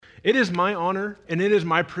It is my honor and it is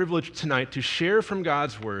my privilege tonight to share from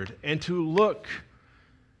God's word and to look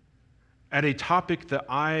at a topic that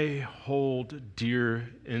I hold dear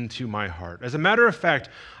into my heart. As a matter of fact,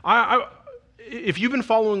 if you've been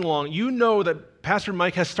following along, you know that Pastor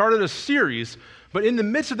Mike has started a series, but in the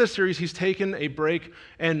midst of this series, he's taken a break,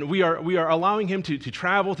 and we are allowing him to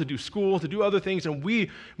travel, to do school, to do other things, and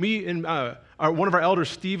me and one of our elders,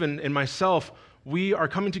 Stephen, and myself, we are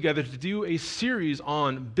coming together to do a series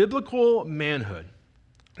on biblical manhood.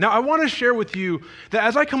 Now, I want to share with you that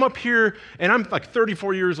as I come up here, and I'm like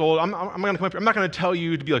 34 years old, I'm going to come up here, I'm not going to tell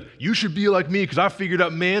you to be like, you should be like me because I figured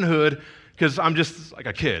out manhood, because I'm just like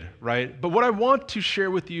a kid, right? But what I want to share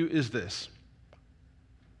with you is this.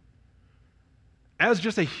 As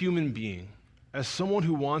just a human being, as someone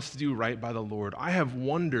who wants to do right by the Lord, I have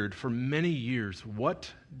wondered for many years,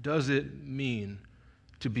 what does it mean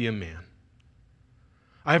to be a man?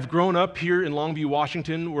 I have grown up here in Longview,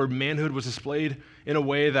 Washington, where manhood was displayed in a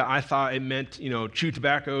way that I thought it meant, chew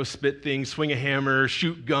tobacco, spit things, swing a hammer,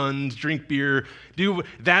 shoot guns, drink beer,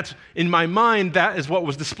 that's, in my mind, that is what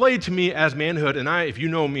was displayed to me as manhood, and if you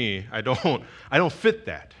know me, I don't fit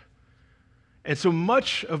that. And so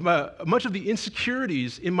much of the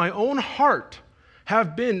insecurities in my own heart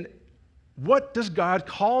have been, what does God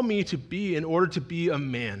call me to be in order to be a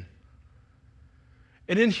man?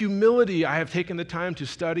 And in humility, I have taken the time to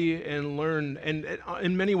study and learn, and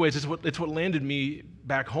in many ways, it's what landed me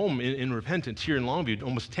back home in repentance here in Longview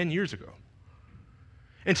almost 10 years ago.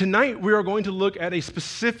 And tonight, we are going to look at a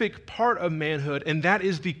specific part of manhood, and that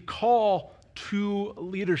is the call to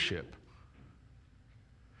leadership.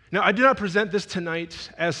 Now, I do not present this tonight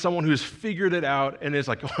as someone who has figured it out and is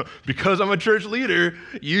like, oh, because I'm a church leader,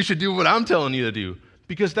 you should do what I'm telling you to do,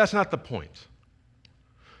 because that's not the point.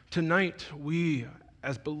 Tonight, we,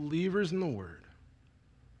 as believers in the Word,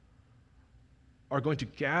 are going to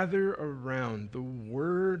gather around the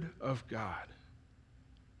Word of God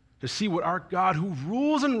to see what our God, who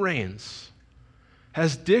rules and reigns,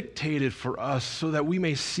 has dictated for us so that we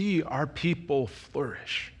may see our people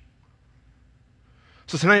flourish.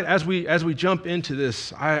 So tonight, as we jump into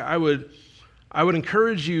this, I would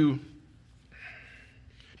encourage you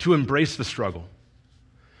to embrace the struggle,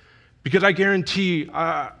 because I guarantee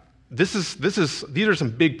these are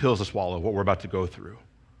some big pills to swallow, what we're about to go through.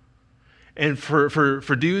 And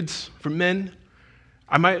for dudes, for men,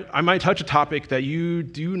 I might touch a topic that you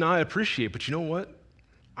do not appreciate, but you know what?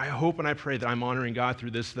 I hope and I pray that I'm honoring God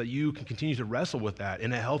through this, so that you can continue to wrestle with that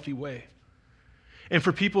in a healthy way. And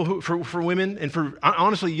for people for women, and for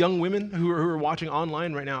honestly young women who are watching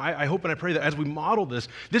online right now, I hope and I pray that as we model this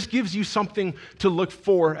gives you something to look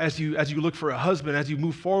for as you look for a husband, as you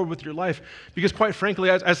move forward with your life. Because quite frankly,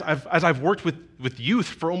 as I've worked with youth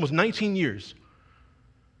for almost 19 years,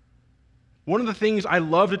 one of the things I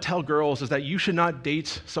love to tell girls is that you should not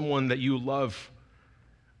date someone that you love.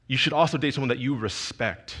 You should also date someone that you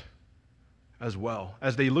respect as well,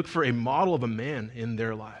 as they look for a model of a man in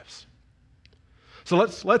their lives. So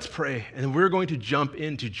let's pray, and we're going to jump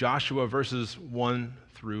into Joshua verses 1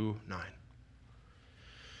 through 9.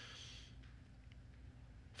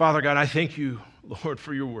 Father God, I thank you, Lord,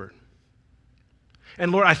 for your word.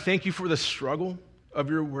 And Lord, I thank you for the struggle of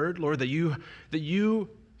your word, Lord, that you,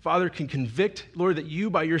 Father, can convict, Lord, that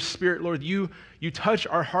you, by your Spirit, Lord, you touch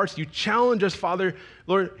our hearts, you challenge us, Father,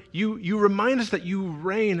 Lord, you remind us that you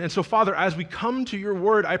reign. And so, Father, as we come to your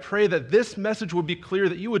word, I pray that this message would be clear,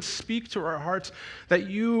 that you would speak to our hearts, that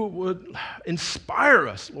you would inspire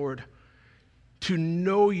us, Lord, to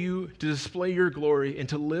know you, to display your glory, and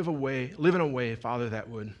to live in a way, Father, that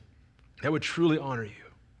would truly honor you.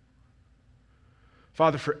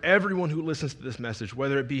 Father, for everyone who listens to this message,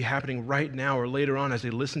 whether it be happening right now or later on as they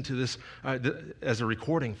listen to this as a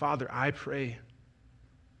recording, Father, I pray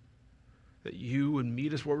that you would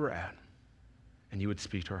meet us where we're at and you would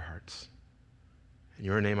speak to our hearts. In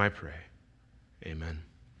your name I pray. Amen.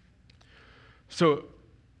 So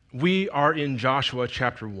we are in Joshua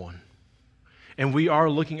chapter 1. And we are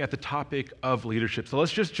looking at the topic of leadership. So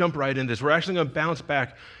let's just jump right into this. We're actually going to bounce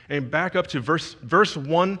back and back up to verse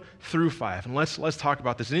 1 through 5. And let's talk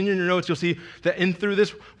about this. And in your notes, you'll see that through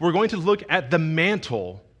this, we're going to look at the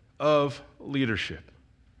mantle of leadership.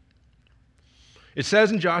 It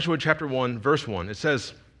says in Joshua chapter 1, verse 1, it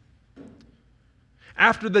says,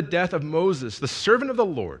 "After the death of Moses, the servant of the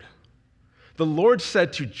Lord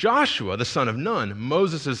said to Joshua, the son of Nun,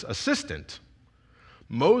 Moses' assistant,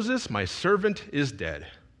 'Moses, my servant, is dead.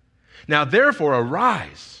 Now therefore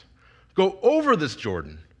arise, go over this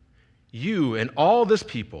Jordan, you and all this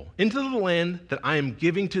people, into the land that I am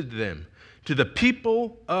giving to them, to the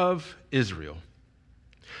people of Israel.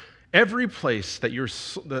 Every place that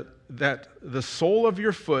that the sole of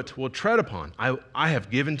your foot will tread upon, I have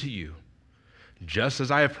given to you, just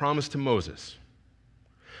as I have promised to Moses.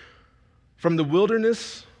 From the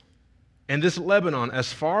wilderness and this Lebanon,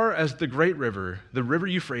 as far as the great river, the river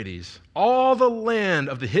Euphrates, all the land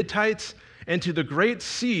of the Hittites, and to the great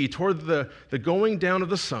sea toward the going down of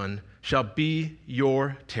the sun, shall be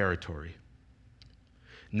your territory.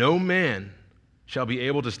 No man shall be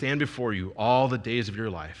able to stand before you all the days of your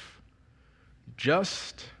life.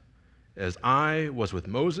 Just as I was with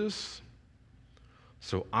Moses,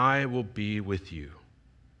 so I will be with you.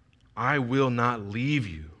 I will not leave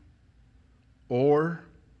you or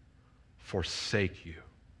forsake you.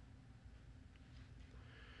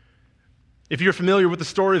 If you're familiar with the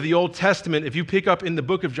story of the Old Testament, if you pick up in the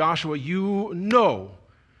book of Joshua, you know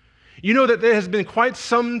that there has been quite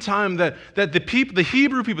some time that the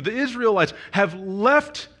Hebrew people, the Israelites, have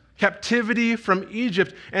left captivity from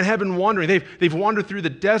Egypt and have been wandering. They've wandered through the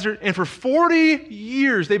desert, and for 40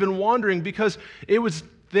 years they've been wandering because it was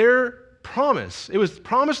their promise. It was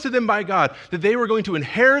promised to them by God that they were going to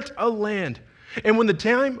inherit a land. And when the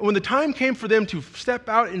time came for them to step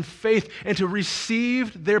out in faith and to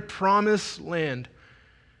receive their promised land,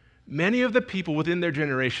 many of the people within their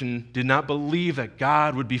generation did not believe that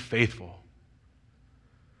God would be faithful.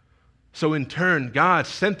 So in turn, God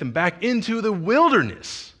sent them back into the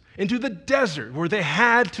wilderness, into the desert, where they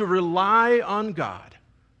had to rely on God.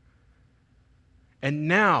 And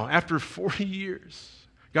now, after 40 years,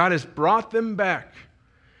 God has brought them back.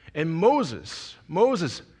 And Moses,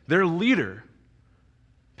 their leader,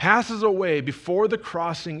 passes away before the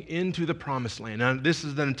crossing into the promised land. Now, this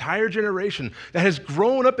is the entire generation that has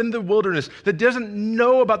grown up in the wilderness, that doesn't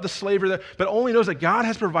know about the slavery, but only knows that God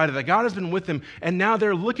has provided, that God has been with them, and now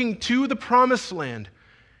they're looking to the promised land,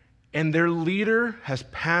 and their leader has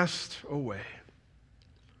passed away.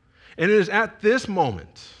 And it is at this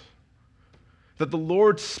moment that the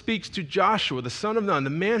Lord speaks to Joshua, the son of Nun, the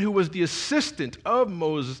man who was the assistant of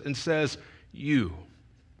Moses, and says, You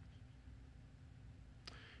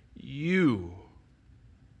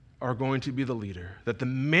are going to be the leader, that the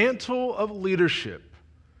mantle of leadership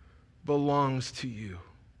belongs to you.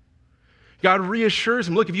 God reassures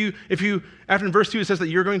him, look, if you, after in verse 2 it says that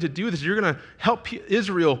you're going to do this, you're going to help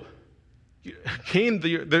Israel gain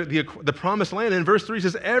the promised land. And in verse 3 it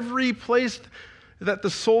says, every place that the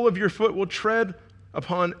sole of your foot will tread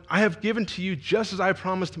upon, I have given to you, just as I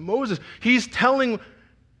promised Moses. He's telling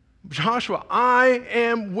Joshua, I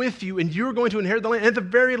am with you, and you're going to inherit the land. And at the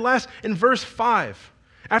very last, in verse 5,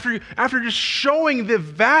 after just showing the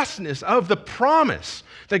vastness of the promise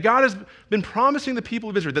that God has been promising the people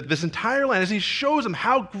of Israel, that this entire land, as he shows them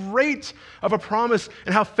how great of a promise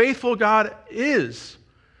and how faithful God is,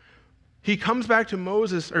 he comes back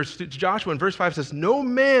to Joshua in verse 5, says, no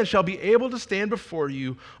man shall be able to stand before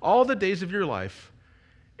you all the days of your life.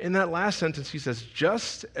 In that last sentence, he says,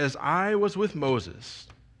 just as I was with Moses,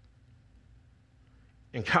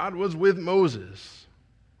 and God was with Moses,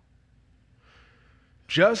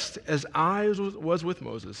 just as I was with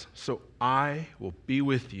Moses, so I will be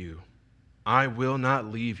with you. I will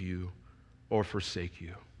not leave you or forsake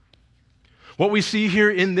you. What we see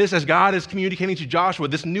here in this, as God is communicating to Joshua,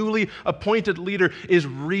 this newly appointed leader, is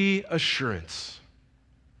reassurance.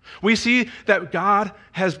 We see that God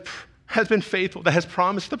has been faithful, that has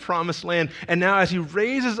promised the promised land, and now as he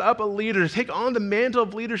raises up a leader to take on the mantle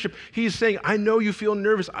of leadership, he's saying, I know you feel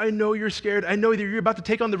nervous, I know you're scared, I know that you're about to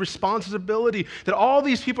take on the responsibility, that all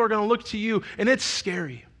these people are going to look to you, and it's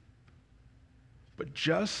scary. But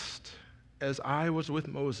just as I was with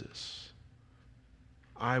Moses,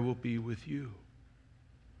 I will be with you.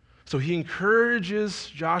 So he encourages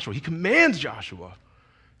Joshua, he commands Joshua,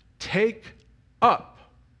 take up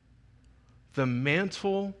the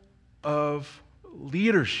mantle of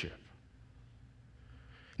leadership.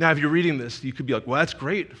 Now, if you're reading this, you could be like, well, that's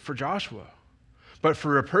great for Joshua. But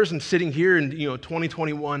for a person sitting here in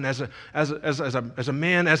 2021 as a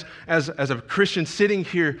man, as a Christian sitting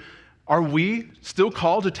here, are we still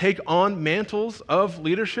called to take on mantles of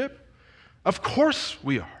leadership? Of course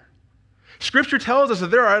we are. Scripture tells us that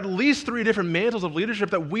there are at least 3 different mantles of leadership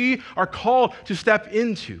that we are called to step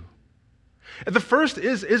into. And the first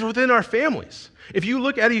is within our families. If you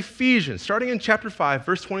look at Ephesians, starting in chapter 5,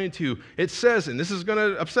 verse 22, it says, and this is going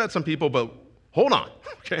to upset some people, but hold on,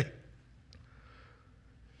 okay?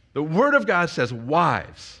 The Word of God says,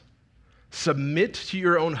 wives, submit to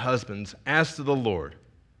your own husbands as to the Lord.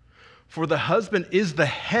 For the husband is the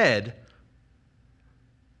head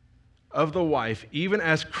of the wife, even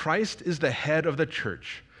as Christ is the head of the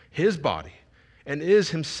church, his body, and is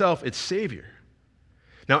himself its Savior.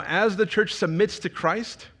 Now, as the church submits to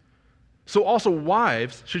Christ, So also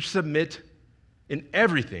wives should submit in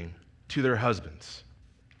everything to their husbands.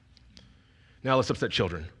 Now let's upset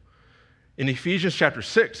children. In Ephesians chapter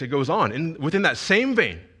 6, it goes on. And within that same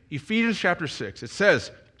vein, Ephesians chapter 6, it says,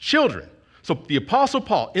 children. So the Apostle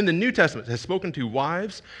Paul in the New Testament has spoken to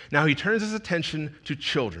wives. Now he turns his attention to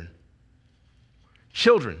children.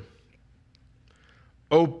 Children,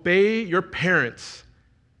 obey your parents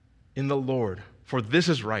in the Lord, for this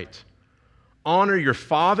is right. Honor your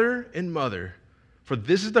father and mother, for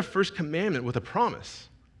this is the first commandment with a promise,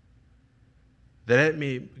 that it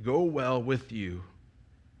may go well with you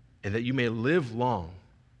and that you may live long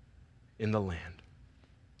in the land.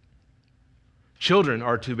 Children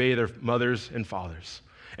are to obey their mothers and fathers.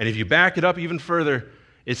 And if you back it up even further,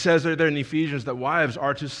 it says there in Ephesians that wives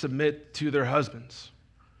are to submit to their husbands.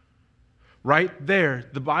 Right there,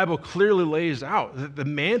 the Bible clearly lays out that the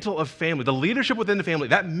mantle of family, the leadership within the family,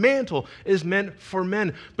 that mantle is meant for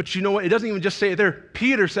men. But you know what? It doesn't even just say it there.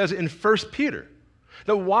 Peter says it in 1 Peter,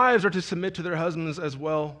 that wives are to submit to their husbands as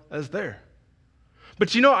well as there.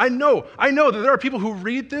 But you know, I know that there are people who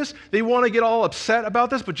read this, they want to get all upset about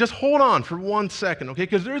this, but just hold on for 1 second, okay?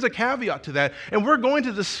 Because there is a caveat to that, and we're going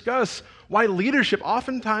to discuss why leadership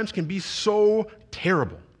oftentimes can be so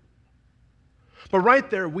terrible. But right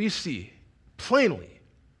there, we see plainly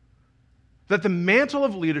that the mantle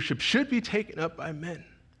of leadership should be taken up by men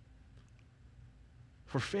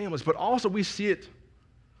for families, but also we see it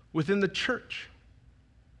within the church.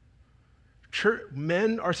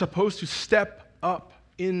 Men are supposed to step up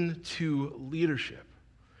into leadership.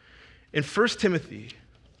 In 1 Timothy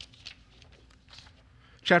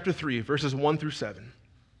chapter 3, verses 1 through 7,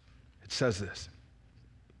 it says this.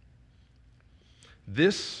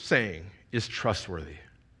 This saying is trustworthy.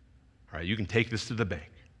 All right, you can take this to the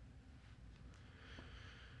bank.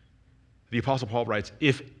 The Apostle Paul writes,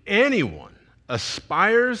 if anyone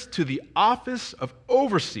aspires to the office of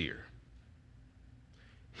overseer,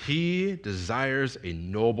 he desires a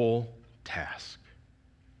noble task.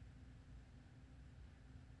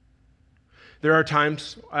 There are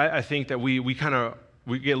times, I think, that we get a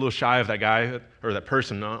little shy of that guy or that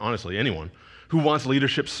person, honestly, anyone, who wants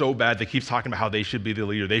leadership so bad that keeps talking about how they should be the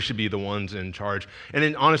leader, they should be the ones in charge. And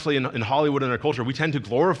then, honestly, in Hollywood and our culture, we tend to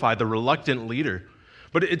glorify the reluctant leader.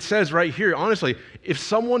 But it says right here, honestly, if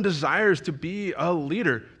someone desires to be a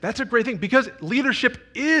leader, that's a great thing, because leadership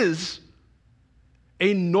is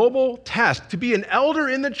a noble task. To be an elder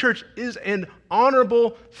in the church is an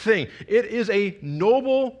honorable thing. It is a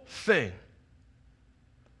noble thing.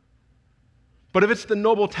 But if it's the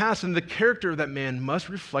noble task, then the character of that man must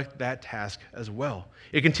reflect that task as well.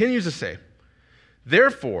 It continues to say,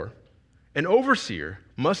 therefore, an overseer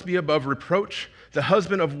must be above reproach, the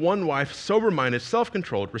husband of one wife, sober-minded,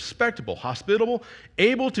 self-controlled, respectable, hospitable,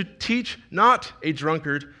 able to teach, not a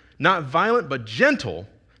drunkard, not violent, but gentle,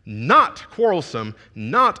 not quarrelsome,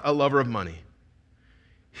 not a lover of money.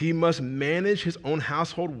 He must manage his own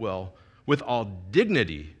household well, with all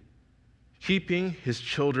dignity, keeping his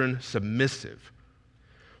children submissive.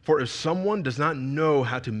 For if someone does not know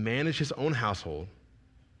how to manage his own household,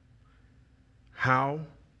 how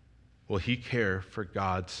will he care for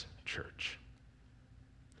God's church?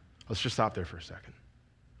 Let's just stop there for a second.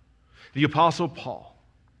 The Apostle Paul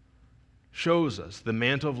shows us the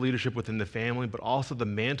mantle of leadership within the family, but also the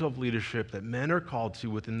mantle of leadership that men are called to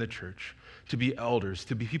within the church, to be elders,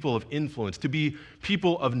 to be people of influence, to be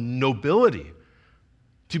people of nobility,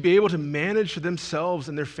 to be able to manage themselves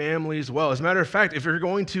and their families well. As a matter of fact, if you're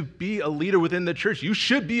going to be a leader within the church, you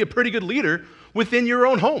should be a pretty good leader within your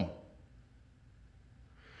own home.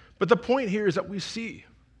 But the point here is that we see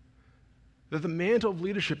that the mantle of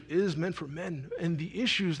leadership is meant for men. And the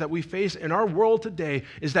issues that we face in our world today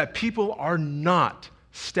is that people are not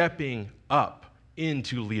stepping up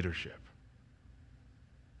into leadership.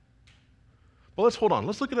 But let's hold on.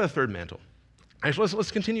 Let's look at a third mantle. Actually,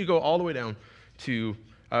 let's continue to go all the way down to,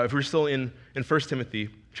 if we're still in 1 Timothy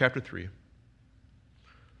chapter 3.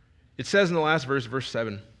 It says in the last verse, verse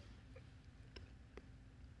 7,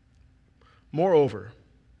 moreover,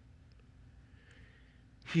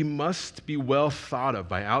 he must be well thought of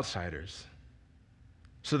by outsiders,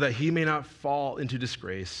 so that he may not fall into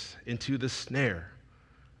disgrace, into the snare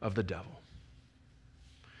of the devil.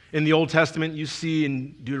 In the Old Testament, you see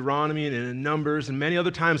in Deuteronomy and in Numbers and many other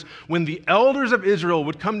times when the elders of Israel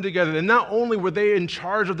would come together, and not only were they in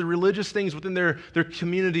charge of the religious things within their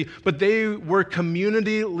community, but they were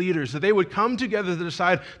community leaders. So they would come together to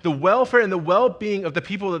decide the welfare and the well-being of the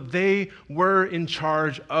people that they were in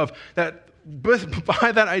charge of. That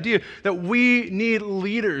by that idea that we need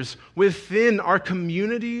leaders within our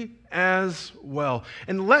community as well.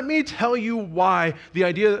 And let me tell you why the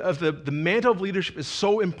idea of the mantle of leadership is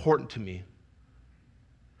so important to me.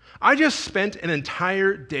 I just spent an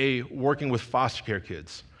entire day working with foster care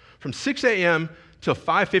kids. From 6 a.m. till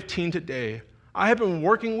 5:15 today, I have been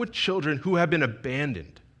working with children who have been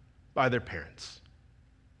abandoned by their parents,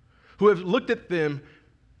 who have looked at them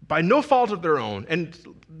by no fault of their own, and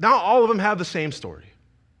not all of them have the same story.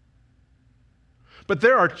 But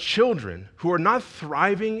there are children who are not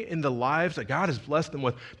thriving in the lives that God has blessed them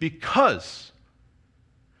with because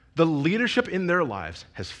the leadership in their lives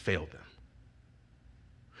has failed them.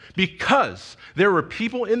 Because there were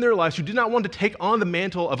people in their lives who did not want to take on the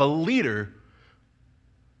mantle of a leader,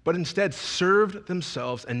 but instead served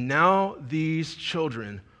themselves, and now these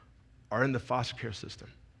children are in the foster care system.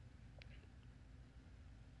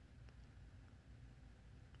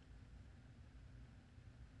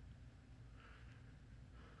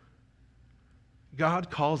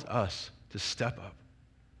 God calls us to step up,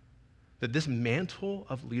 that this mantle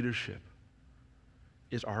of leadership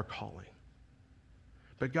is our calling.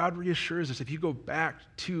 But God reassures us, if you go back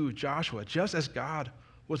to Joshua, just as God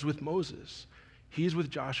was with Moses, He's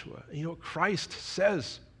with Joshua. And you know what Christ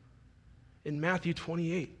says in Matthew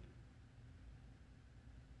 28?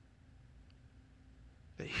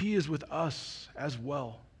 That He is with us as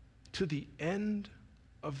well to the end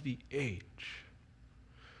of the age.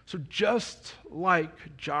 So just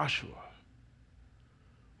like Joshua,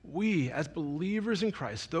 we as believers in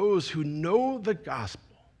Christ, those who know the gospel,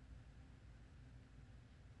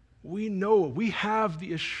 we have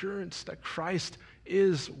the assurance that Christ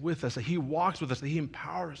is with us, that He walks with us, that He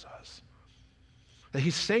empowers us, that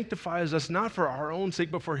He sanctifies us not for our own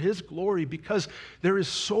sake, but for His glory, because there is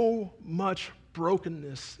so much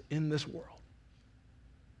brokenness in this world.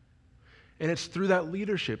 And it's through that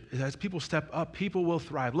leadership, as people step up, people will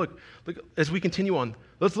thrive. Look, as we continue on,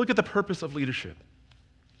 let's look at the purpose of leadership.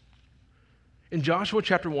 In Joshua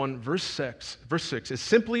chapter 1, verse 6, it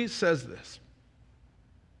simply says this: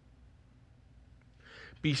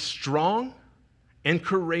 "Be strong and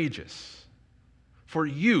courageous, for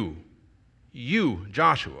you,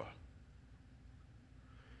 Joshua,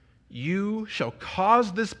 you shall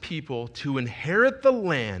cause this people to inherit the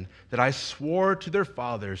land that I swore to their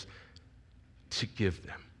fathers to give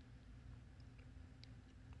them."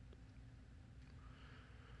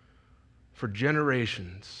 For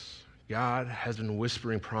generations, God has been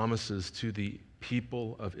whispering promises to the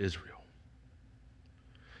people of Israel.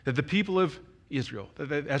 That the people of Israel,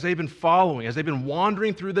 as they've been following, as they've been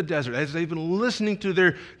wandering through the desert, as they've been listening to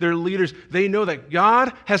their leaders, they know that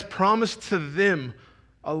God has promised to them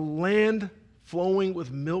a land flowing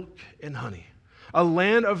with milk and honey, a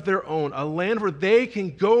land of their own, a land where they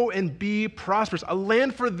can go and be prosperous, a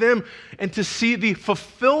land for them and to see the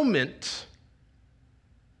fulfillment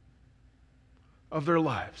of their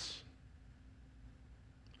lives.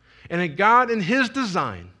 And that God, in His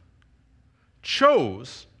design,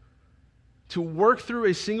 chose to work through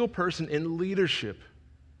a single person in leadership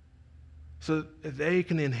so that they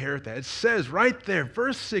can inherit that. It says right there,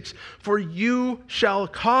 verse 6, "For you shall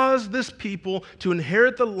cause this people to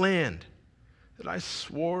inherit the land that I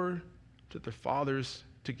swore to their fathers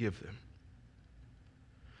to give them."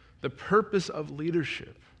 The purpose of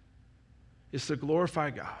leadership is to glorify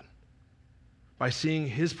God by seeing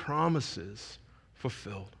His promises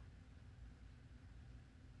fulfilled.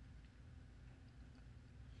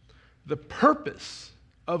 The purpose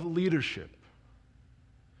of leadership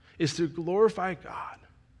is to glorify God,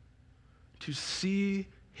 to see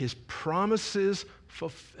His promises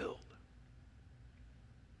fulfilled.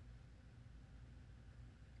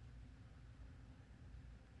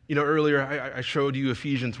 You know, earlier I showed you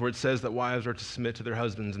Ephesians, where it says that wives are to submit to their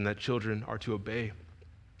husbands and that children are to obey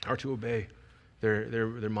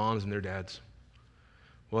their moms and their dads.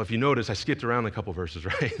 Well, if you notice, I skipped around a couple verses,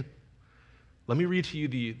 right? Let me read to you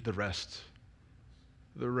the rest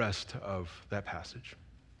of that passage.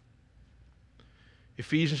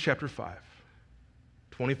 Ephesians chapter 5,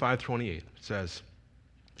 25-28 says,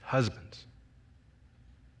 Husbands.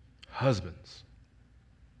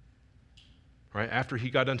 Right? After he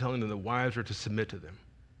got done telling them the wives are to submit to them.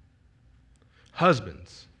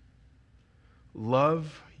 Husbands,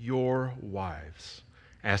 love your wives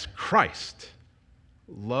as Christ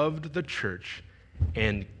loved the church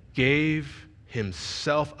and gave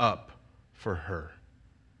Himself up for her.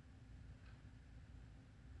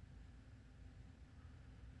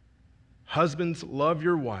 Husbands, love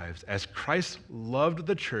your wives as Christ loved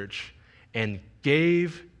the church and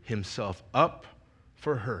gave Himself up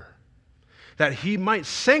for her. that he might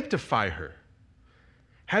sanctify her,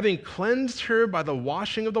 having cleansed her by the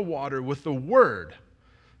washing of the water with the word,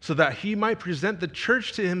 so that he might present the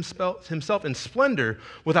church to himself in splendor,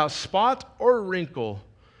 without spot or wrinkle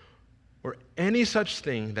or any such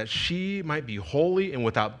thing, that she might be holy and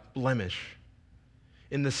without blemish.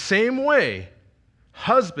 In the same way,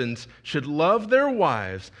 husbands should love their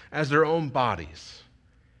wives as their own bodies.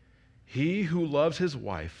 He who loves his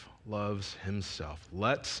wife loves himself.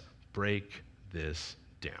 Let's break this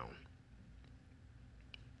down.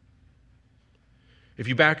 If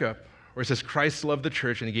you back up, where it says Christ loved the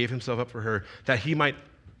church and he gave himself up for her, that he might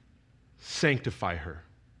sanctify her.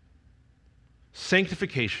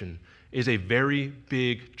 Sanctification is a very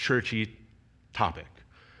big churchy topic.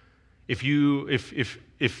 If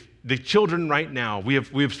the children right now, we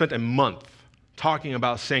have spent a month talking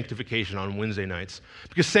about sanctification on Wednesday nights,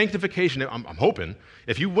 because sanctification, I'm hoping,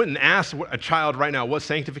 if you went and asked a child right now what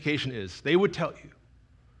sanctification is, they would tell you.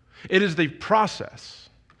 It is the process.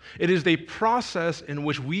 It is the process in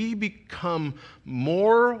which we become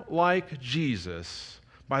more like Jesus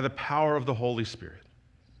by the power of the Holy Spirit.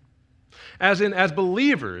 As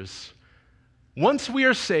believers, once we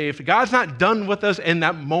are saved, God's not done with us in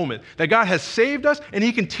that moment. That God has saved us, and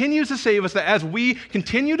he continues to save us, that as we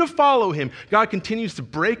continue to follow him, God continues to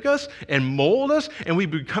break us and mold us, and we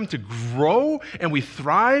become to grow, and we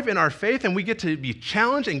thrive in our faith, and we get to be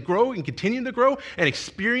challenged and grow and continue to grow and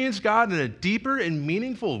experience God in a deeper and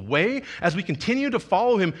meaningful way as we continue to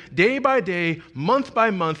follow him day by day, month by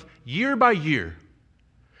month, year by year.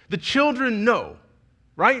 The children know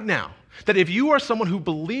right now that if you are someone who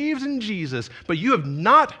believes in Jesus, but you have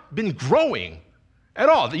not been growing at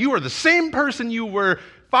all, that you are the same person you were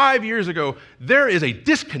 5 years ago, there is a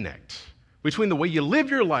disconnect between the way you live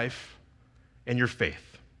your life and your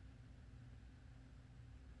faith.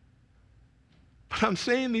 But I'm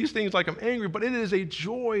saying these things like I'm angry, but it is a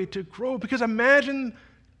joy to grow, because imagine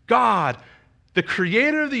God, the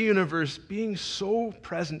creator of the universe, being so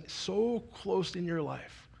present, so close in your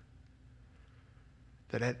life,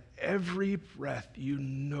 that at every breath you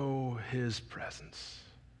know his presence.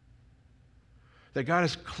 That God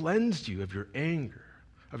has cleansed you of your anger,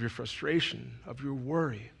 of your frustration, of your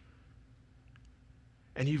worry.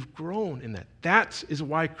 And you've grown in that. That is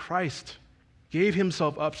why Christ gave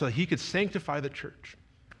himself up, so that he could sanctify the church.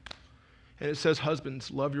 And it says,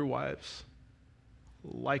 husbands, love your wives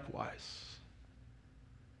likewise.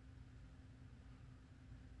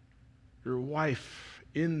 Your wife,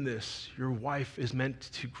 in this, your wife is meant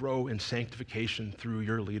to grow in sanctification through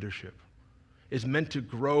your leadership, is meant to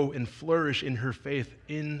grow and flourish in her faith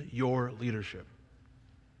in your leadership.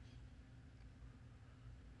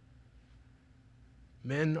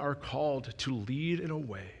 Men are called to lead in a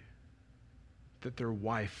way that their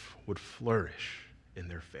wife would flourish in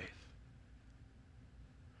their faith.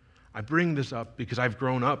 I bring this up because I've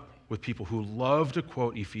grown up with people who love to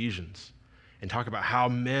quote Ephesians and talk about how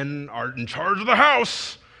men are in charge of the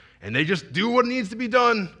house and they just do what needs to be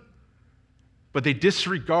done. But they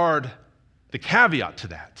disregard the caveat to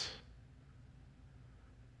that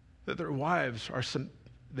their wives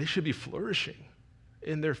they should be flourishing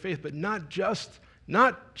in their faith, but not just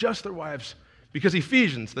their wives. Because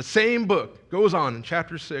Ephesians, the same book, goes on in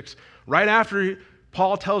chapter 6, right after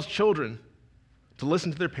Paul tells children to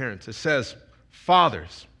listen to their parents. It says,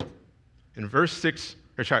 fathers, in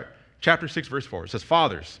chapter 6, verse 4, it says,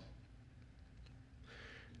 fathers,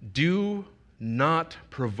 do not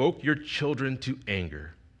provoke your children to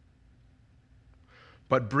anger,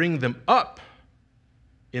 but bring them up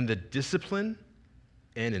in the discipline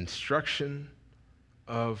and instruction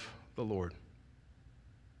of the Lord.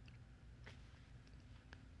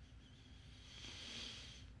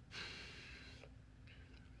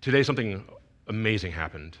 Today, something amazing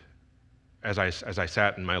happened as I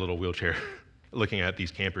sat in my little wheelchair looking at these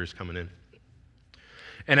campers coming in.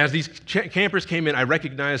 And as these campers came in, I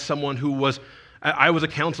recognized someone who I was a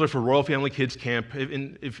counselor for Royal Family Kids Camp.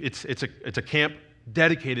 It's a camp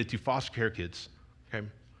dedicated to foster care kids. Okay?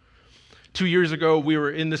 2 years ago, we were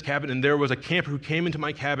in this cabin, and there was a camper who came into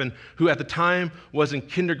my cabin who at the time was in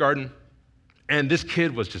kindergarten, and this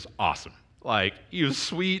kid was just awesome. Like, he was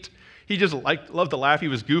sweet. He just loved to laugh. He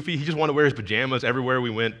was goofy. He just wanted to wear his pajamas everywhere we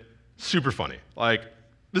went. Super funny. Like,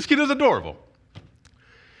 this kid was adorable.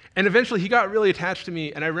 And eventually, he got really attached to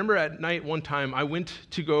me, and I remember at night one time, I went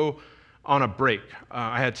to go on a break.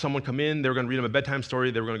 I had someone come in. They were going to read him a bedtime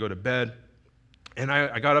story. They were going to go to bed. And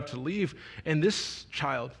I got up to leave, and this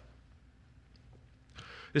child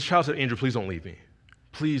said, Andrew, please don't leave me.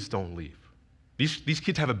 Please don't leave. These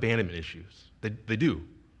kids have abandonment issues. They do.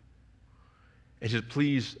 And she said,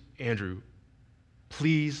 please, Andrew,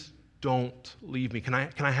 please don't leave me. Can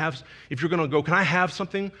I have, if you're going to go, can I have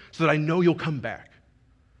something so that I know you'll come back?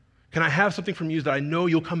 Can I have something from you that I know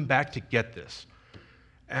you'll come back to get this?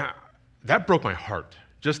 And that broke my heart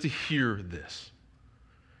just to hear this.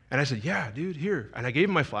 And I said, yeah, dude, here. And I gave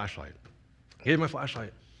him my flashlight. And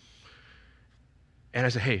I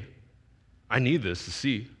said, hey, I need this to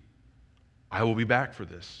see. I will be back for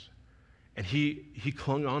this. And he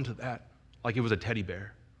clung on to that like it was a teddy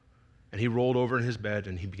bear. And he rolled over in his bed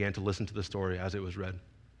and he began to listen to the story as it was read.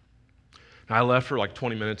 And I left for like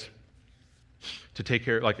 20 minutes to take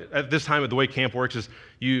care, like at this time, the way camp works is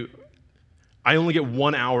I only get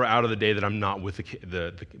 1 hour out of the day that I'm not with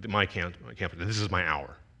my camp. This is my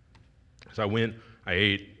hour. So I went, I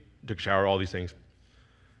ate, took a shower, all these things.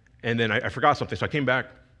 And then I forgot something, so I came back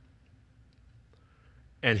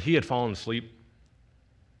and he had fallen asleep.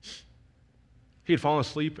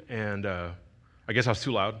 And I guess I was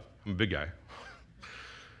too loud. I'm a big guy.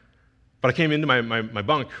 But I came into my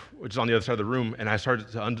bunk, which is on the other side of the room, and I started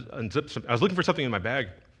to unzip something. I was looking for something in my bag,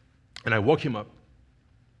 and I woke him up.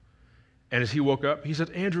 And as he woke up, he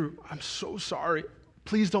said, Andrew, I'm so sorry.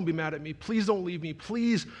 Please don't be mad at me. Please don't leave me.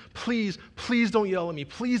 Please don't yell at me.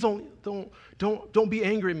 Please don't be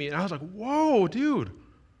angry at me. And I was like, whoa, dude,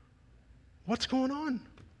 what's going on?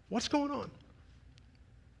 And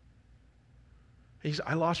he said,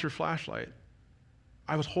 I lost your flashlight.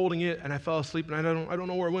 I was holding it and I fell asleep and I don't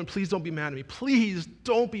know where it went. Please don't be mad at me. Please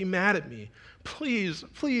don't be mad at me. Please.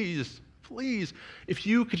 If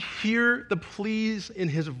you could hear the please in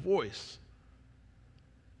his voice,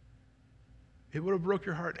 it would have broke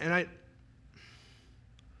your heart. And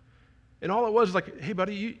all it was like, hey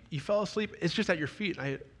buddy, you fell asleep. It's just at your feet.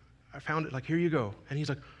 And I found it, like, here you go. And he's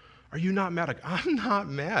like, are you not mad? Like, I'm not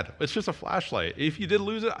mad. It's just a flashlight. If you did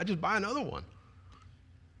lose it, I'd just buy another one.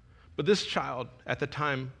 But this child, at the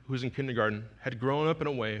time, who was in kindergarten, had grown up in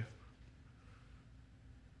a way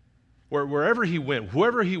where wherever he went,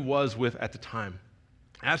 whoever he was with at the time,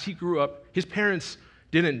 as he grew up, his parents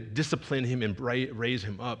didn't discipline him and raise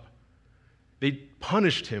him up. They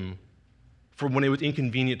punished him for when it was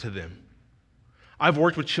inconvenient to them. I've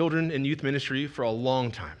worked with children in youth ministry for a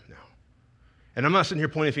long time now. And I'm not sitting here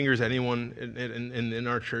pointing fingers at anyone in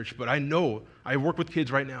our church, but I know I work with kids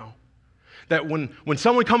right now. That when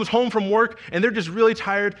someone comes home from work and they're just really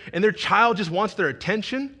tired and their child just wants their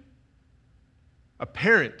attention, a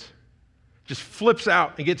parent just flips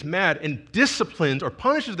out and gets mad and disciplines or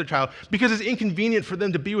punishes their child because it's inconvenient for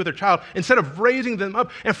them to be with their child instead of raising them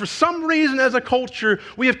up. And for some reason as a culture,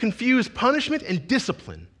 we have confused punishment and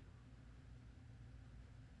discipline.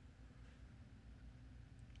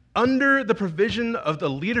 Under the provision of the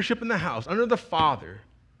leadership in the house, under the father,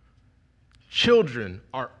 children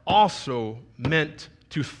are also meant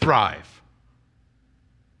to thrive,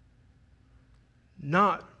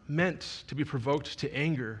 not meant to be provoked to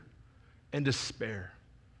anger and despair,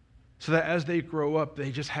 so that as they grow up,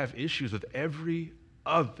 they just have issues with every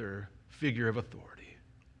other figure of authority.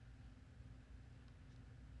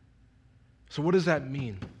 So what does that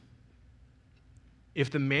mean? If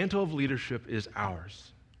the mantle of leadership is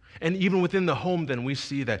ours, and even within the home, then we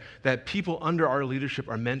see that people under our leadership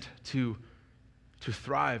are meant to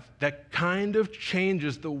thrive, that kind of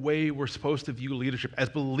changes the way we're supposed to view leadership. As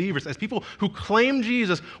believers, as people who claim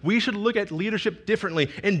Jesus, we should look at leadership differently.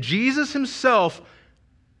 And Jesus himself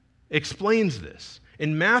explains this.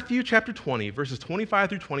 In Matthew chapter 20, verses 25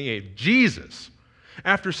 through 28, Jesus,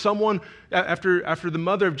 after the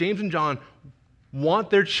mother of James and John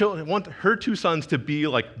want her two sons to be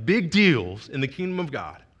like big deals in the kingdom of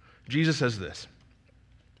God, Jesus says this.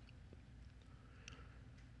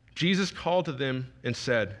 Jesus called to them and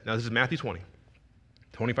said, now this is Matthew 20,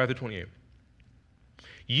 25 to 28.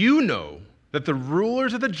 You know that the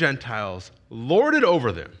rulers of the Gentiles lord it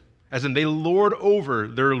over them, as in they lord over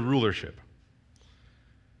their rulership.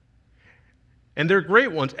 And their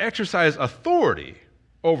great ones exercise authority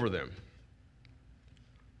over them.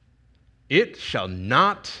 It shall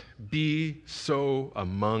not be so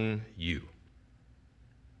among you.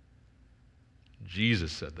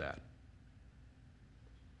 Jesus said that.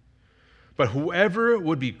 But whoever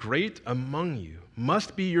would be great among you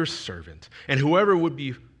must be your servant, and whoever would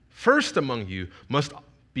be first among you must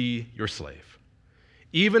be your slave.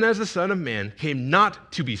 Even as the Son of Man came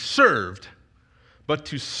not to be served, but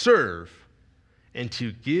to serve and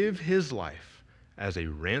to give his life as a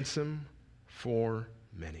ransom for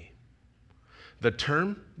many. The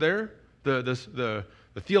term there, the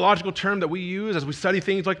theological term that we use as we study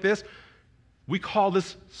things like this, we call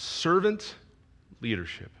this servant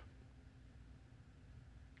leadership.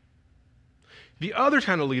 The other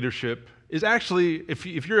kind of leadership is actually, if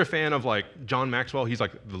you're a fan of like John Maxwell, he's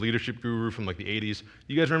like the leadership guru from like the 80s.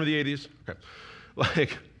 You guys remember the 80s? Okay.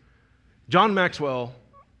 Like John Maxwell,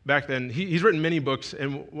 back then, he's written many books,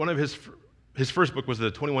 and one of his first book was the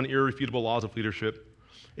 21 Irrefutable Laws of Leadership.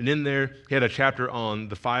 And in there, he had a chapter on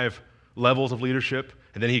the 5 levels of leadership,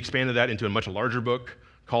 and then he expanded that into a much larger book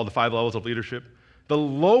called The 5 Levels of Leadership. The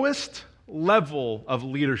lowest level of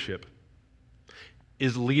leadership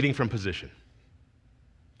is leading from position.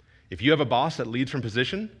 If you have a boss that leads from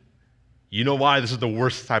position, you know why this is the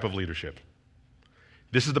worst type of leadership.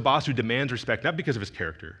 This is the boss who demands respect, not because of his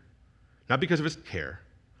character, not because of his care,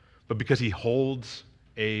 but because he holds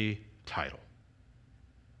a title.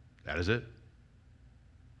 That is it.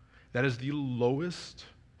 That is the lowest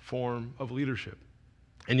form of leadership.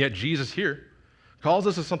 And yet Jesus here calls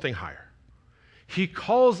us to something higher. He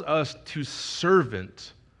calls us to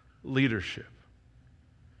servant leadership.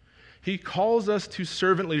 He calls us to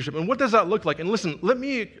servant leadership. And what does that look like? And listen, let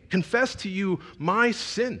me confess to you my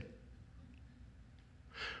sin.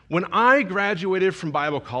 When I graduated from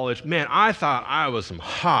Bible college, man, I thought I was some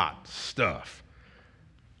hot stuff.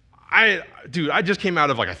 I just came out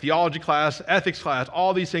of like a theology class, ethics class,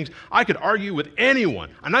 all these things. I could argue with anyone.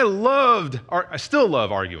 And I still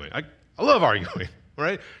love arguing. I love arguing,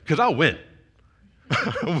 right? Because I'll win.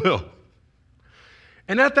 I will.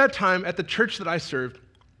 And at that time, at the church that I served,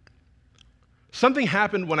 something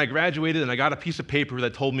happened when I graduated and I got a piece of paper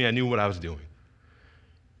that told me I knew what I was doing.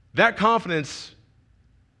 That confidence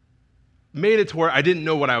made it to where I didn't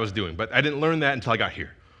know what I was doing, but I didn't learn that until I got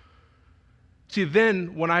here. See,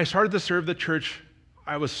 then when I started to serve the church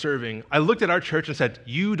I was serving, I looked at our church and said,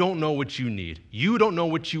 you don't know what you need. You don't know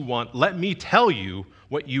what you want. Let me tell you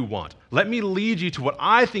what you want. Let me lead you to what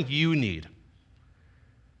I think you need.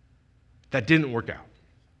 That didn't work out.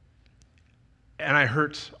 And I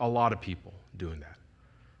hurt a lot of people doing that.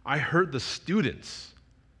 I hurt the students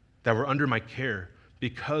that were under my care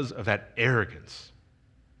because of that arrogance.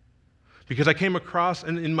 Because I came across,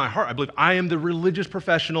 and in my heart, I believe I am the religious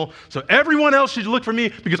professional, so everyone else should look for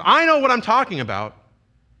me because I know what I'm talking about.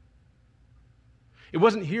 It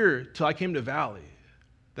wasn't here till I came to Valley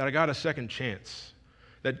that I got a second chance,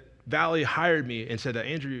 that Valley hired me and said,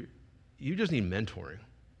 Andrew, you just need mentoring.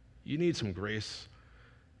 You need some grace.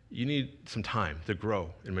 You need some time to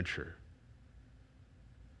grow and mature.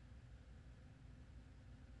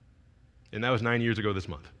 And that was 9 years ago this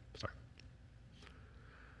month. Sorry.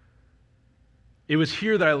 It was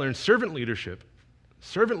here that I learned servant leadership.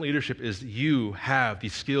 Servant leadership is you have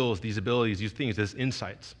these skills, these abilities, these things, these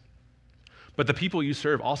insights. But the people you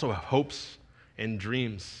serve also have hopes and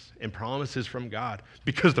dreams and promises from God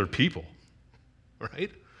because they're people,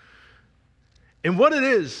 right? And what it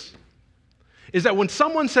is that when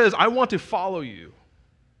someone says, I want to follow you,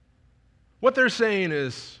 what they're saying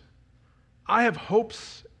is, I have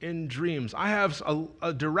hopes and dreams. I have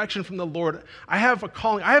a direction from the Lord. I have a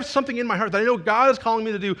calling. I have something in my heart that I know God is calling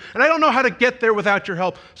me to do, and I don't know how to get there without your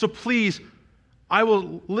help. So please, I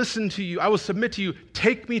will listen to you. I will submit to you.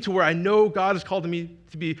 Take me to where I know God has called me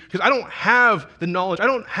to be, because I don't have the knowledge. I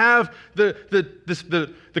don't have the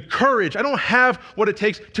courage. I don't have what it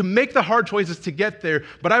takes to make the hard choices to get there,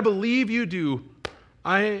 but I believe you do.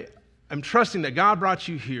 I am trusting that God brought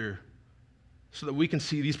you here so that we can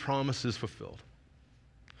see these promises fulfilled.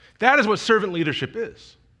 That is what servant leadership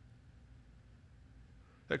is.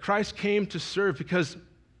 That Christ came to serve because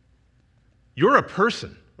you're a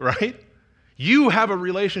person, right? You have a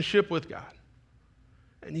relationship with God,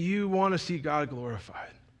 and you want to see God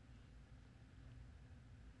glorified.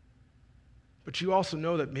 But you also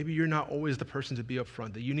know that maybe you're not always the person to be up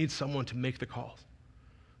front, that you need someone to make the calls.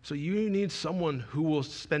 So you need someone who will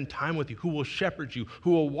spend time with you, who will shepherd you,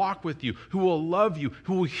 who will walk with you, who will love you,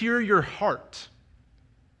 who will hear your heart,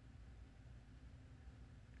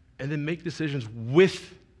 and then make decisions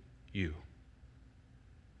with you.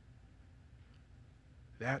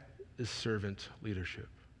 That is servant leadership.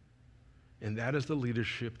 And that is the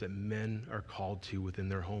leadership that men are called to within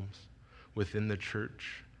their homes, within the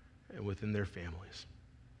church, and within their families.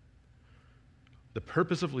 The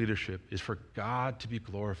purpose of leadership is for God to be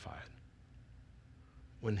glorified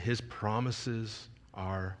when his promises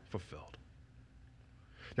are fulfilled.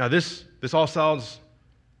 Now, this all sounds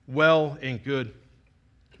well and good,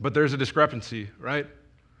 but there's a discrepancy, right?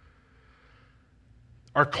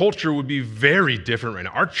 Our culture would be very different right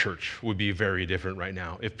now. Our church would be very different right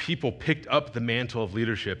now if people picked up the mantle of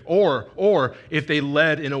leadership, or if they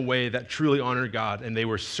led in a way that truly honored God and they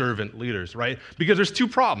were servant leaders, right? Because there's two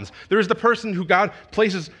problems. There's the person who God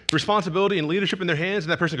places responsibility and leadership in their hands,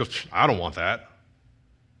 and that person goes, I don't want that.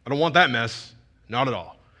 I don't want that mess. Not at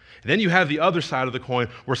all. Then you have the other side of the coin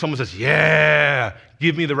where someone says, yeah,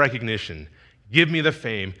 give me the recognition, give me the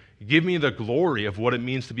fame, give me the glory of what it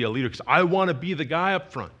means to be a leader because I want to be the guy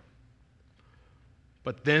up front.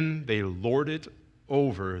 But then they lord it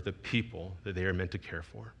over the people that they are meant to care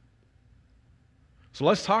for. So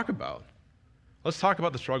let's talk about the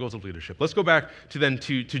struggles of leadership. Let's go back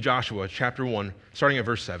to Joshua chapter 1, starting at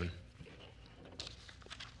verse 7.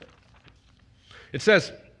 It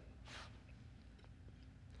says,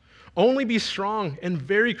 "Only be strong and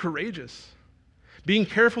very courageous, being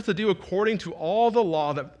careful to do according to all the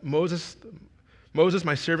law that Moses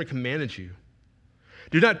my servant commanded you.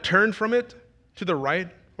 Do not turn from it to the right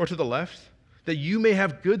or to the left, that you may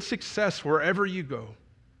have good success wherever you go.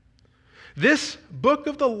 This book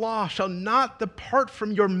of the law shall not depart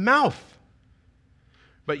from your mouth,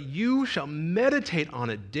 but you shall meditate on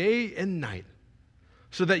it day and night,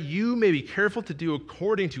 so that you may be careful to do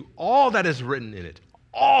according to all that is written in it."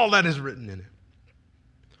 All that is written in it.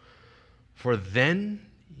 "For then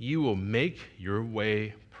you will make your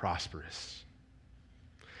way prosperous,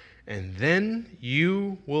 and then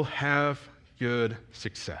you will have good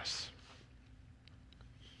success.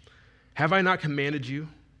 Have I not commanded you?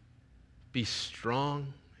 Be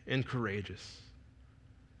strong and courageous.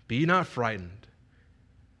 Be not frightened,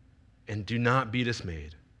 and do not be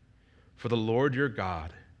dismayed, for the Lord your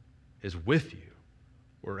God is with you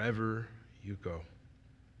wherever you go."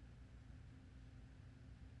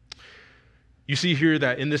 You see here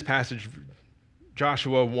that in this passage,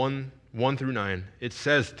 Joshua 1 through 9, it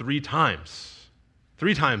says 3 times.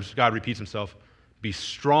 3 times God repeats himself, be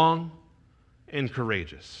strong and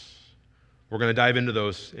courageous. We're going to dive into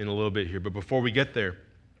those in a little bit here, but before we get there,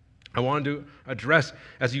 I wanted to address,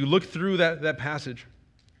 as you look through that passage,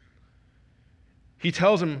 he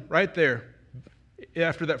tells him right there,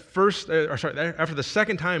 after the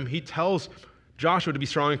second time, he tells Joshua to be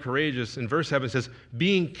strong and courageous. In verse 7 it says,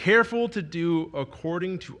 "Being careful to do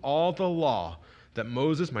according to all the law that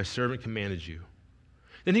Moses, my servant, commanded you."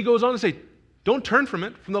 Then he goes on to say, don't turn from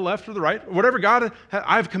it, from the left or the right. Whatever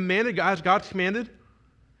I've commanded, God's commanded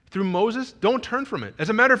through Moses, don't turn from it. As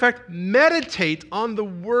a matter of fact, meditate on the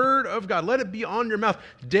word of God. Let it be on your mouth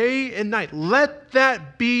day and night. Let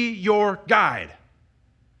that be your guide.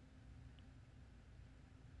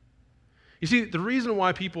 You see, the reason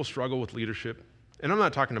why people struggle with leadership, and I'm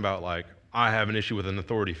not talking about like, I have an issue with an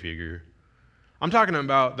authority figure. I'm talking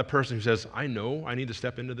about the person who says, I know I need to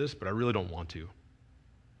step into this, but I really don't want to.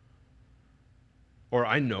 Or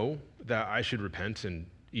I know that I should repent and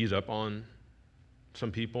ease up on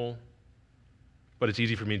some people, but it's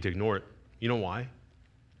easy for me to ignore it. You know why?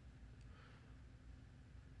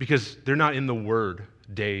 Because they're not in the Word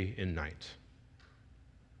day and night.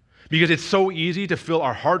 Because it's so easy to fill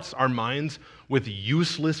our hearts, our minds with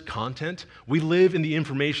useless content. We live in the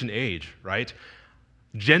information age, right?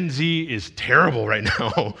 Gen Z is terrible right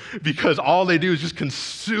now because all they do is just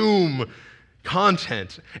consume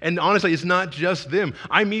content. And honestly, it's not just them.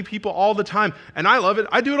 I meet people all the time, and I love it.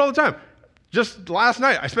 I do it all the time. Just last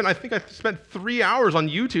night, I spent 3 hours on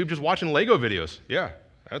YouTube just watching Lego videos. Yeah,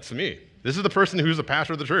 that's me. This is the person who's the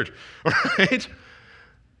pastor of the church, right?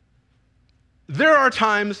 There are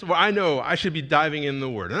times where I know I should be diving in the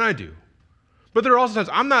Word, and I do. But there are also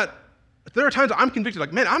times there are times I'm convicted,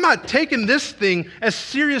 like, man, I'm not taking this thing as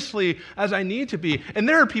seriously as I need to be, and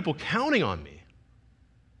there are people counting on me.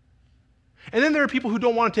 And then there are people who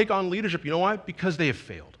don't want to take on leadership. You know why? Because they have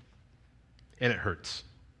failed, and it hurts.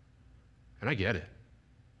 And I get it.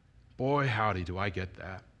 Boy, howdy, do I get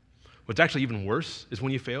that. What's actually even worse is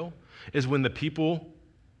when you fail, is when the people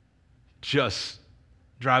just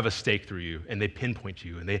drive a stake through you and they pinpoint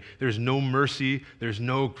you and there's no mercy, there's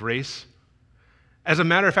no grace. As a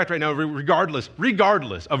matter of fact, right now, regardless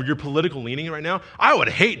of your political leaning right now, I would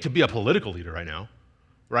hate to be a political leader right now,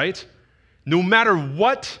 right? No matter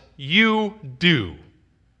what you do,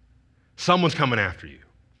 someone's coming after you.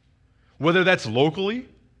 Whether that's locally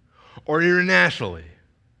or internationally.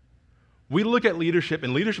 We look at leadership,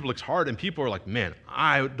 and leadership looks hard, and people are like, man,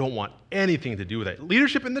 I don't want anything to do with that.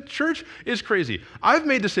 Leadership in the church is crazy. I've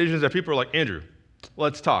made decisions that people are like, Andrew,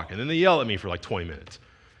 let's talk. And then they yell at me for like 20 minutes.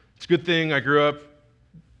 It's a good thing I grew up.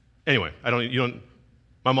 Anyway,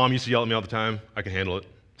 my mom used to yell at me all the time. I can handle it.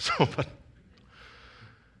 But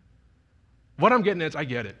what I'm getting at is I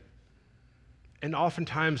get it. And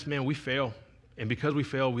oftentimes, man, we fail. And because we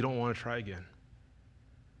fail, we don't want to try again.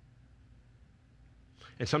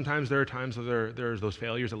 And sometimes there are times where there's those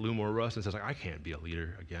failures that loom over us and says, like, I can't be a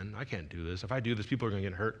leader again. I can't do this. If I do this, people are going to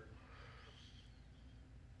get hurt.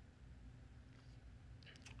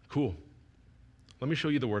 Cool. Let me show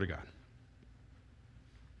you the Word of God.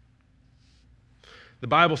 The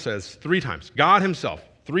Bible says 3 times, God himself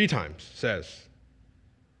 3 times says,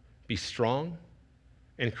 be strong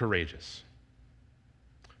and courageous.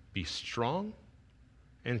 Be strong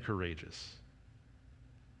and courageous.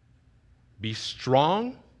 Be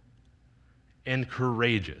strong and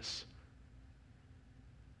courageous.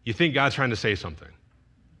 You think God's trying to say something.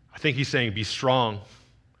 I think he's saying be strong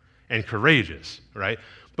and courageous, right?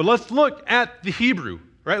 But let's look at the Hebrew,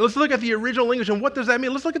 right? Let's look at the original language, and what does that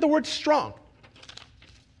mean? Let's look at the word strong.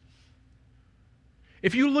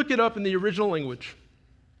 If you look it up in the original language,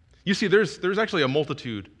 you see there's actually a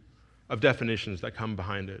multitude of definitions that come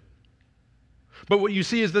behind it. But what you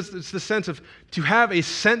see is this, it's the sense of to have a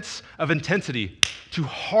sense of intensity, to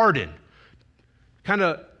harden, kind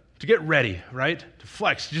of to get ready, right? To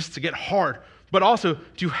flex, just to get hard, but also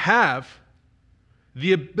to have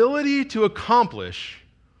the ability to accomplish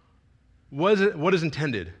what is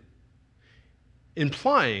intended,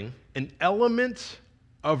 implying an element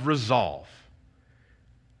of resolve.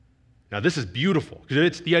 Now, this is beautiful because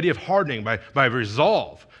it's the idea of hardening by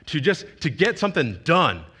resolve, to get something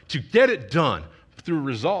done, to get it done through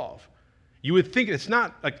resolve. You would think it's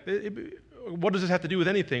not like, what does this have to do with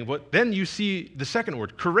anything? But then you see the second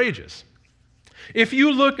word, courageous. If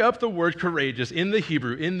you look up the word courageous in the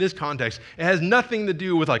Hebrew, in this context, it has nothing to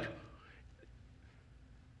do with like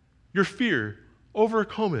your fear,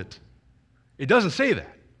 overcome it. It doesn't say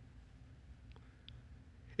that.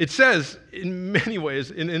 It says, in many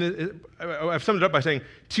ways, I've summed it up by saying,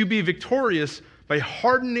 to be victorious by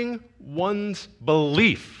hardening one's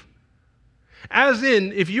belief. As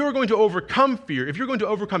in, if you're going to overcome fear, if you're going to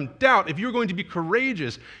overcome doubt, if you're going to be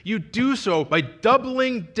courageous, you do so by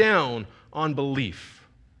doubling down on belief.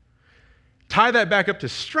 Tie that back up to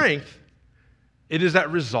strength, it is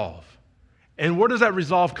that resolve. And where does that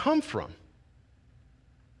resolve come from?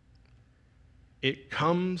 It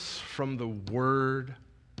comes from the Word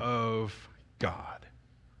of God.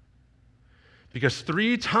 Because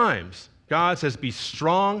 3 times God says, be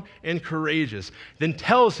strong and courageous, then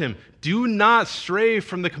tells him, do not stray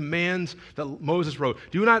from the commands that Moses wrote.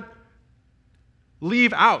 Do not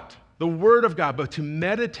leave out the Word of God, but to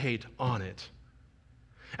meditate on it.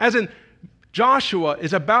 As in, Joshua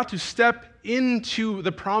is about to step into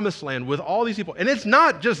the promised land with all these people. And it's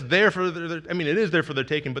not just there for it is there for their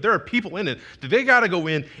taking, but there are people in it that they got to go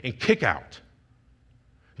in and kick out.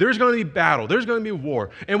 There's going to be battle. There's going to be war.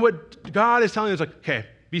 And what God is telling us is like, okay,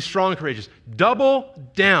 be strong and courageous. Double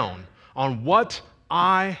down on what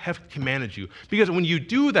I have commanded you. Because when you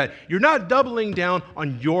do that, you're not doubling down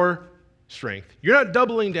on your strength. You're not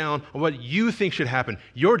doubling down on what you think should happen.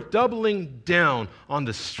 You're doubling down on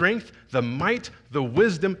the strength, the might, the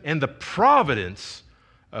wisdom, and the providence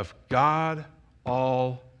of God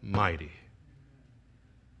Almighty.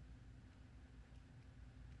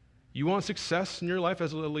 You want success in your life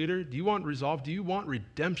as a leader? Do you want resolve? Do you want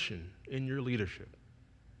redemption in your leadership?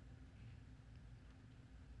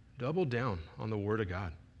 Double down on the Word of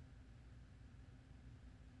God.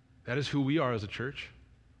 That is who we are as a church.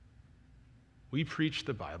 We preach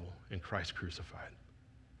the Bible and Christ crucified.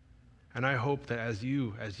 And I hope that as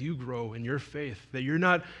you grow in your faith, that you're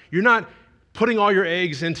not putting all your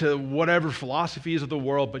eggs into whatever philosophies of the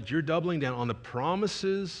world, but you're doubling down on the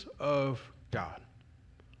promises of God.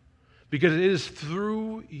 Because it is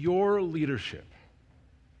through your leadership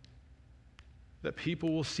that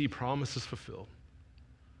people will see promises fulfilled.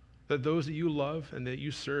 That those that you love and that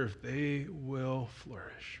you serve, they will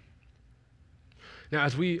flourish. Now,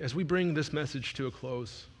 as we bring this message to a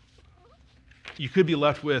close, you could be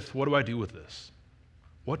left with, what do I do with this?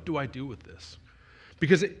 What do I do with this?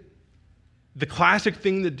 Because the classic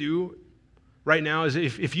thing to do right now is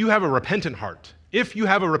if you have a repentant heart,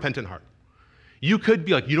 you could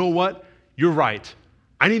be like, you know what? You're right.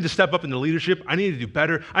 I need to step up into leadership. I need to do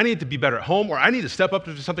better. I need to be better at home, or I need to step up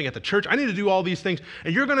to something at the church. I need to do all these things.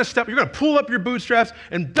 And you're going to pull up your bootstraps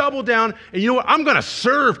and double down. And you know what? I'm going to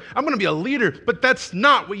serve. I'm going to be a leader. But that's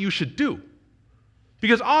not what you should do.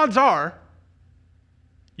 Because odds are,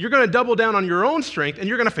 you're going to double down on your own strength and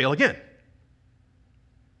you're going to fail again.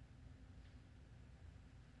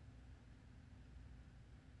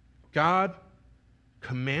 God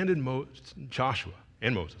commanded Joshua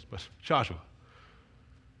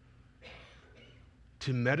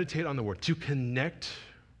to meditate on the Word, to connect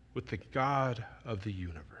with the God of the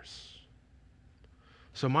universe.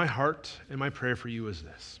 So my heart and my prayer for you is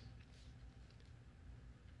this.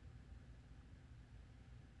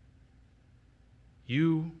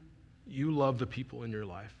 You love the people in your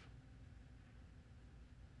life.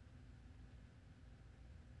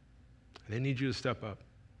 And they need you to step up.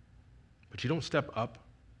 But you don't step up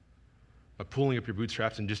by pulling up your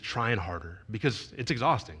bootstraps and just trying harder because it's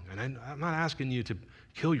exhausting. And I'm not asking you to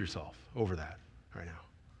kill yourself over that right now.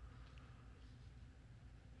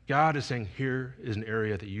 God is saying, here is an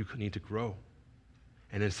area that you need to grow.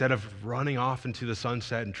 And instead of running off into the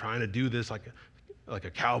sunset and trying to do this like a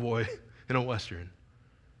cowboy in a Western,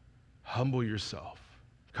 humble yourself.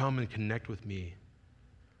 Come and connect with me.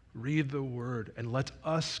 Read the word and let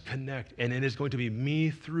us connect. And it is going to be me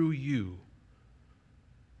through you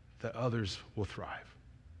that others will thrive.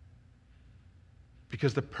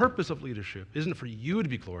 Because the purpose of leadership isn't for you to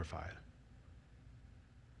be glorified.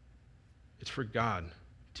 It's for God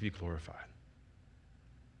to be glorified.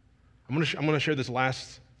 I'm going to share this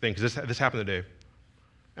last thing because this happened today,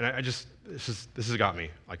 and this has got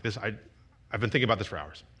me like this. I've been thinking about this for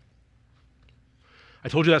hours. I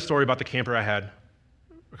told you that story about the camper I had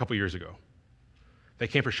a couple years ago. That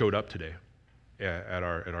camper showed up today at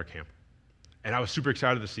our camp, and I was super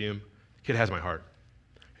excited to see him. The kid has my heart.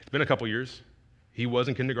 It's been a couple years. He was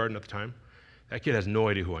in kindergarten at the time. That kid has no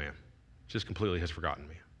idea who I am. Just completely has forgotten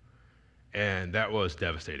me. And that was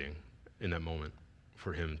devastating in that moment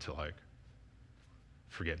for him to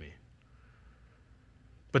forget me.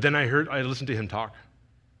 But then I listened to him talk,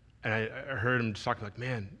 and I heard him just talking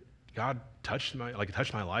man, God touched my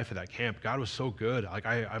life at that camp. God was so good.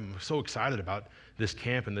 I'm so excited about this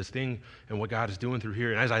camp and this thing and what God is doing through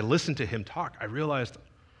here. And as I listened to him talk, I realized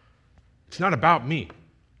it's not about me,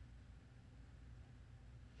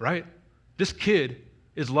 right? This kid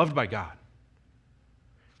is loved by God.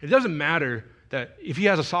 It doesn't matter that if he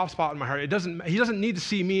has a soft spot in my heart, he doesn't need to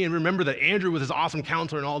see me and remember that Andrew was his awesome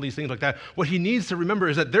counselor and all these things like that. What he needs to remember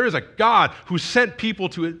is that there is a God who sent people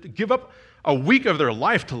to give up a week of their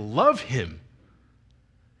life to love him.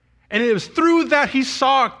 And it was through that he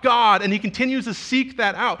saw God, and he continues to seek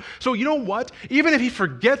that out. So you know what? Even if he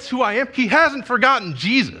forgets who I am, he hasn't forgotten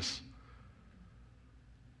Jesus.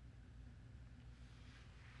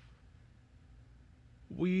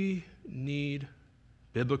 We need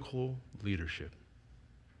biblical leadership.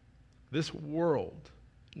 This world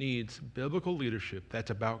needs biblical leadership that's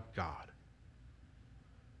about God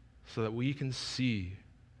so that we can see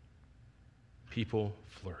people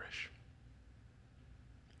flourish.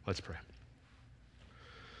 Let's pray.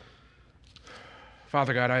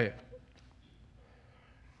 Father God, I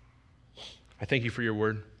thank you for your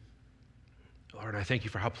word. Lord, I thank you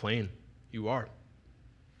for how plain you are.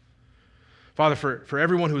 Father, for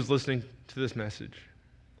everyone who is listening to this message,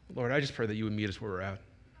 Lord, I just pray that you would meet us where we're at.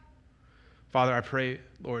 Father, I pray,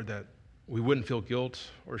 Lord, that we wouldn't feel guilt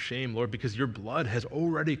or shame, Lord, because your blood has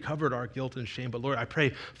already covered our guilt and shame. But Lord, I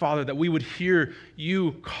pray, Father, that we would hear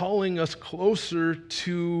you calling us closer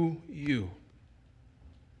to you.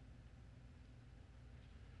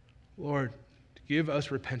 Lord, give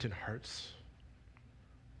us repentant hearts.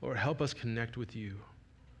 Lord, help us connect with you.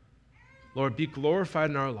 Lord, be glorified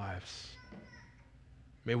in our lives.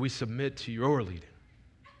 May we submit to your leading.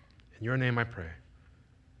 In your name I pray.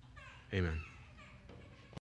 Amen.